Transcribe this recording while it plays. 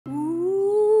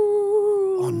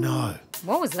no.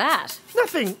 What was that?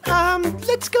 Nothing.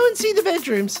 Let's go and see the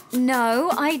bedrooms. No,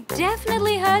 I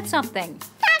definitely heard something.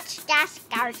 That's just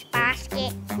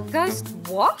Ghostbasket. Ghost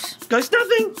what? Ghost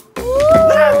nothing.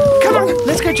 Ah, come on,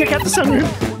 let's go check out the sunroom.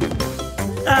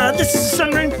 This is the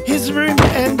sunroom, here's the room,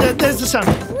 and there's the sun.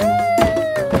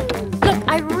 Look,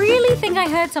 I really think I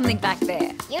heard something back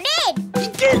there. You did. You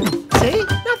didn't. See?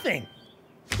 Nothing.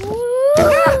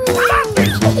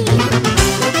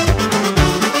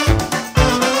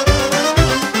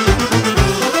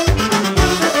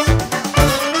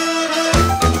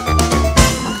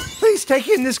 Please take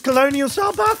in this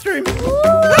colonial-style bathroom.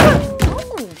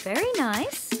 Oh, very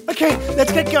nice. Okay,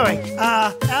 let's get going.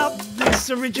 Out this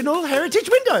original heritage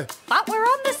window. But we're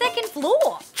on the second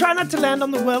floor. Try not to land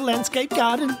on the well-landscaped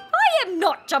garden. I am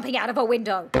not jumping out of a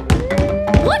window.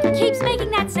 What keeps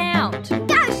making that sound?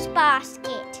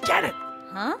 Ghostbasket. Janet.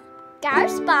 Huh?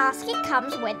 Ghostbasket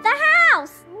comes with the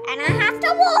house. And I have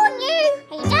to warn you,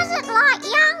 he doesn't like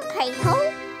young people.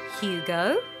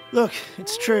 Hugo? Look,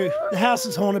 it's true. The house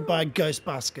is haunted by a ghost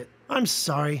basket. I'm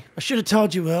sorry. I should have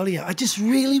told you earlier. I just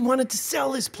really wanted to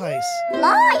sell this place.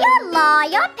 Liar,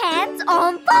 liar, pants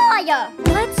on fire.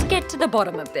 Let's get to the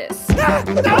bottom of this. Ah,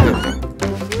 no!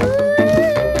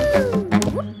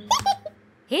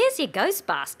 Here's your ghost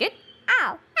basket.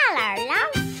 Oh, hello,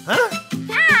 love. Huh?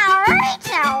 Oh,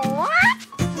 Rita, what?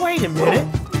 Wait a minute.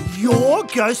 Your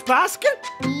ghost basket?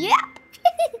 Yep.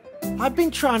 I've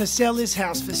been trying to sell this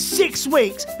house for 6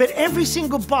 weeks, but every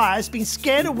single buyer's been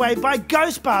scared away by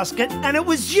Ghostbasket, and it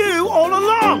was you all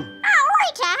along! Oh,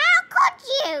 Rita, how could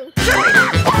you?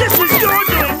 This was your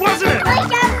doing, wasn't it? We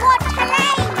don't want to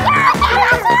leave!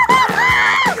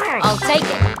 I'll take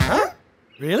it. Huh?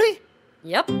 Really?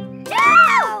 Yep.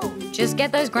 No! Just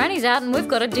get those grannies out and we've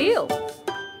got a deal.